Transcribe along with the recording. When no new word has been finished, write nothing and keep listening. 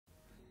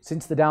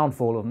Since the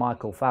downfall of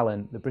Michael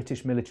Fallon, the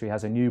British military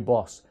has a new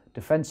boss,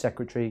 Defence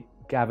Secretary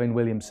Gavin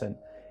Williamson.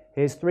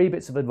 Here's 3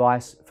 bits of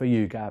advice for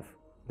you, Gav.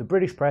 The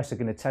British press are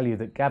going to tell you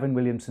that Gavin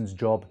Williamson's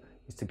job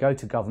is to go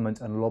to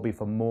government and lobby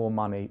for more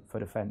money for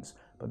defence.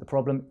 But the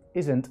problem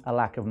isn't a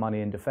lack of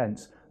money in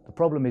defence. The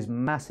problem is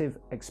massive,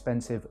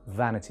 expensive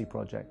vanity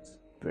projects.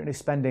 Britain is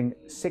spending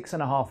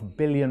 £6.5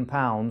 billion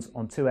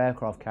on 2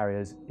 aircraft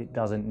carriers it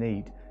doesn't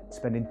need. It's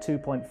spending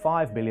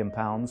 £2.5 billion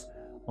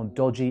on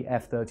dodgy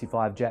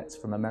F-35 jets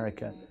from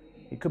America.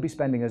 It could be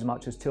spending as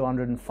much as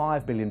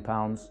 £205 billion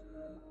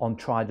on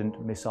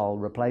Trident missile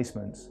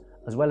replacements,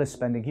 as well as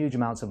spending huge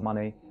amounts of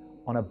money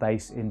on a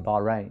base in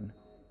Bahrain.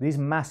 These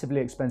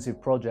massively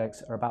expensive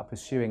projects are about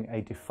pursuing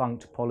a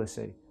defunct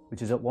policy,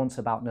 which is at once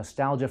about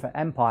nostalgia for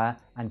empire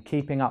and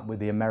keeping up with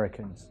the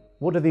Americans.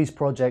 What do these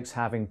projects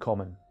have in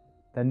common?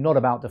 They're not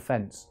about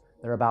defence.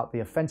 They're about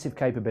the offensive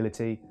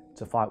capability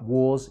to fight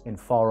wars in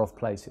far-off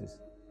places.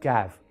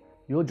 Gav,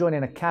 you're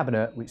joining a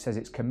cabinet which says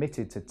it's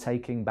committed to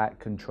taking back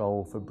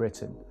control for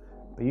Britain.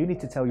 But you need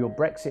to tell your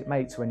Brexit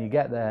mates when you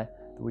get there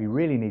that we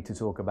really need to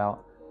talk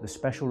about the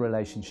special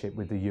relationship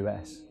with the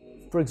US.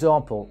 For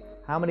example,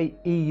 how many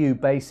EU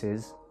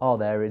bases are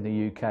there in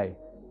the UK?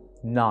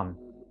 None.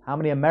 How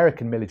many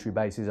American military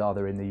bases are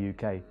there in the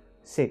UK?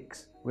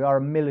 6. We are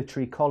a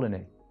military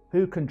colony.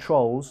 Who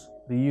controls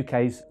the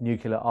UK's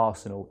nuclear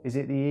arsenal? Is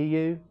it the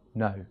EU?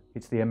 No,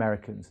 it's the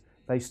Americans.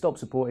 If they stop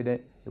supporting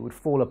it, it would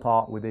fall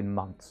apart within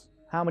months.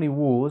 How many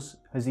wars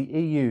has the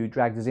EU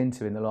dragged us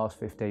into in the last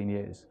 15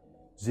 years?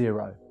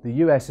 0. The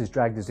US has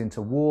dragged us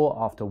into war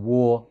after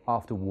war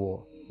after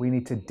war. We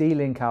need to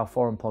de-link our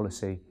foreign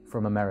policy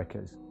from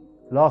America's.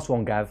 Last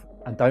one, Gav,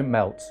 and don't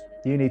melt.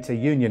 You need to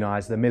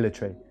unionise the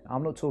military.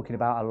 I'm not talking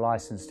about a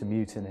licence to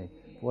mutiny.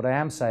 What I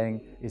am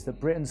saying is that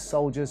Britain's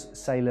soldiers,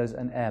 sailors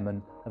and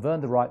airmen have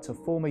earned the right to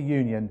form a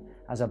union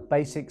as a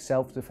basic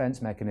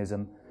self-defence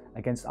mechanism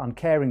against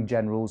uncaring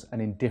generals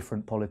and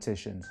indifferent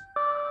politicians.